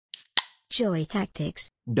Joy Tactics.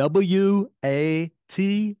 WATER.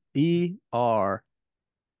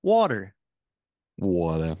 Water.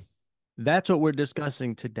 Water. That's what we're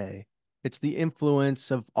discussing today. It's the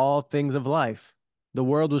influence of all things of life. The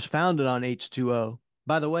world was founded on H2O.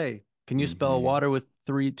 By the way, can you spell Mm-hmm. water with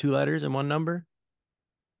two letters and one number?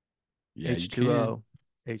 Yeah, you can. H2O.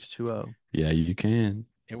 H2O. Yeah, you can.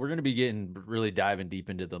 And we're going to be really diving deep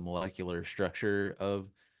into the molecular structure of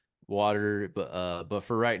water, but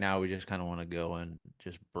for right now, we just kind of want to go in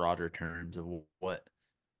just broader terms of what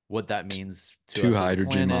that means to Two us as a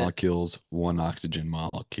hydrogen planet. molecules, one oxygen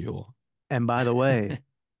molecule. And by the way,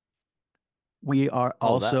 we are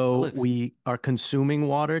we are consuming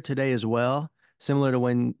water today as well. Similar to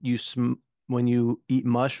when you eat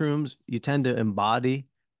mushrooms, you tend to embody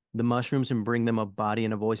the mushrooms and bring them a body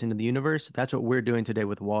and a voice into the universe. That's what we're doing today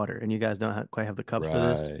with water. And you guys don't quite have the cups for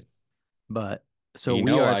this, Right. but so You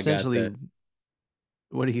we know are I got essentially. that.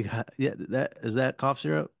 What do you got? Yeah, that cough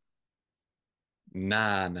syrup?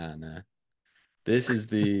 Nah. This is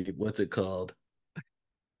the, what's it called?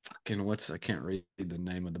 I can't read the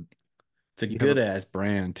name of it's a You have good ass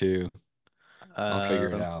brand too. I'll figure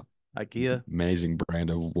it a out. IKEA. Amazing brand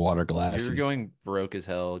of water You're glasses. going broke as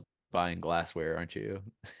hell buying glassware, aren't you?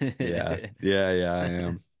 Yeah,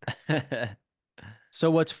 I am. So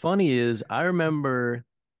what's funny is I remember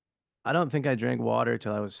I don't think I drank water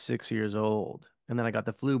till I was 6 years old. And then I got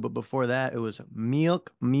the flu. But before that, it was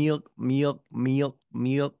milk, milk, milk, milk,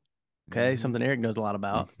 milk. Okay. Mhm. Something Eric knows a lot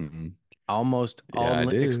about. Mhm. Almost Yeah, I all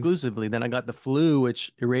do. exclusively. Then I got the flu,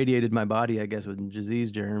 which irradiated my body, I guess, with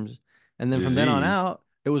disease germs. And then from then on Disease. out,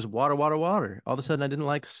 it was water, water, water. All of a sudden, I didn't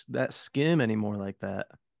like that skim anymore like that.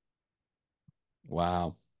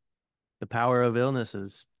 Wow. The power of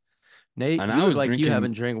illnesses. Nate, And you I look was like you drinking.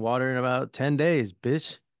 haven't drank water in about 10 days,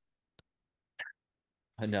 bitch.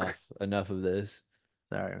 Enough of this.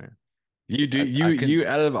 Sorry, man. You do I can you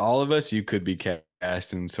out of all of us, you could be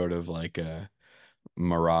cast in sort of like a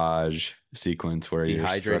mirage sequence where you're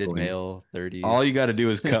dehydrated struggling. male 30s. All you got to do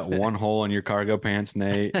is cut one hole in your cargo pants,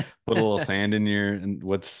 Nate. Put a little sand in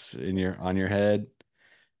what's in your on your head,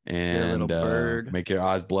 Get a little and bird. make your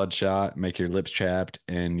eyes bloodshot, make your lips chapped,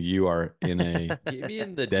 and you are in a Get me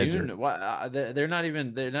in the desert. Dune. Why they're not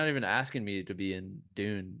even asking me to be in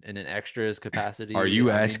Dune in an extras capacity. Are you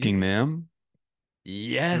I mean, asking them?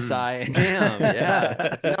 yes, Mm. I am.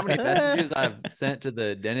 Yeah. You know how many messages I've sent to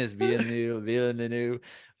the Dennis Villeneuve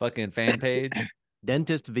fucking fan page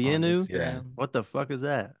Dentist on Viennu? Yeah. Instagram? What the fuck is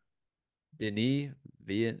that? Denis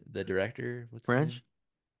the director. What's his French?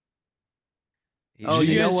 name? Oh, Did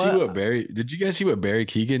you you know guys see what? what Barry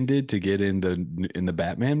Keoghan did to get in the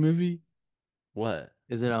Batman movie? What?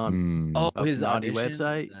 Is it on Oh, a his naughty audition.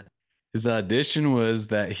 website? His audition was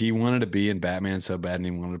that he wanted to be in Batman so bad and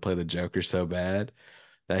he wanted to play the Joker so bad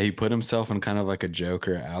that he put himself in kind of like a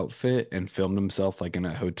Joker outfit and filmed himself like in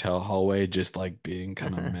a hotel hallway, just like being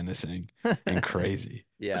kind of menacing and crazy.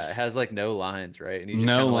 Yeah, it has like no lines, right? And he just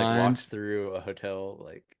No kind of like walks lines, through a hotel.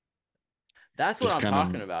 Like that's what just I'm kind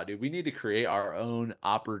talking of. about, dude. We need to create our own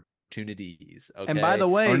opportunities. And by Okay, the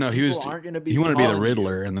Or way, no, people aren't going to he be wanted to be the calling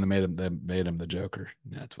Riddler, you. and then they made him the Joker.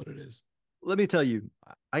 That's what it is. let me tell you,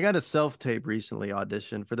 I got a self-tape recently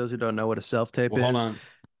audition. For those who don't know what a self-tape Well, hold is, on,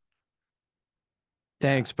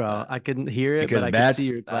 thanks, Yeah, bro. I couldn't hear it, but because I could see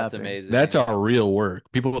you that's clapping. that's amazing. our real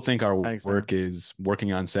work. People think our Thanks, man. work is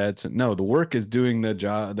working on sets. No, the work is doing the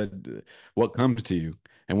job, what comes to you.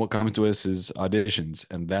 And what comes to us is auditions.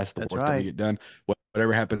 And that's the That's work that we right. get done.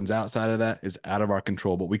 Whatever happens outside of that is out of our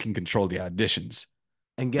control, but we can control the auditions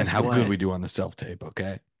And and guess how good what? we do on the self-tape,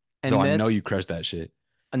 okay? So And I know that's you crushed that shit.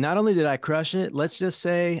 not only did I crush it, let's just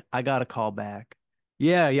say I got a call back.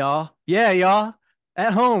 Yeah, y'all. Yeah, y'all.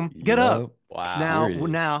 At home, get up. Yup. Wow.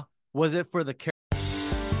 Curious. Was it for the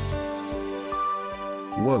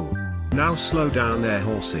Whoa. Now slow down there,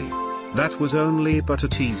 horsey. That was only but a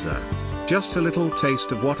teaser. Just a little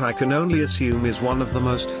taste of what I can only assume is one of the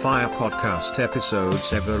most fire podcast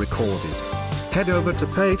episodes ever recorded. Head over to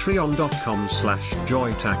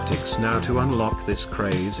patreon.com/joytactics now to unlock this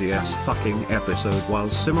crazy ass fucking episode while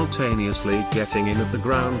simultaneously getting in at the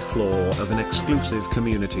ground floor of an exclusive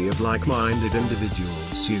community of like-minded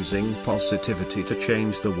individuals using positivity to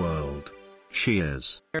change the world. Cheers.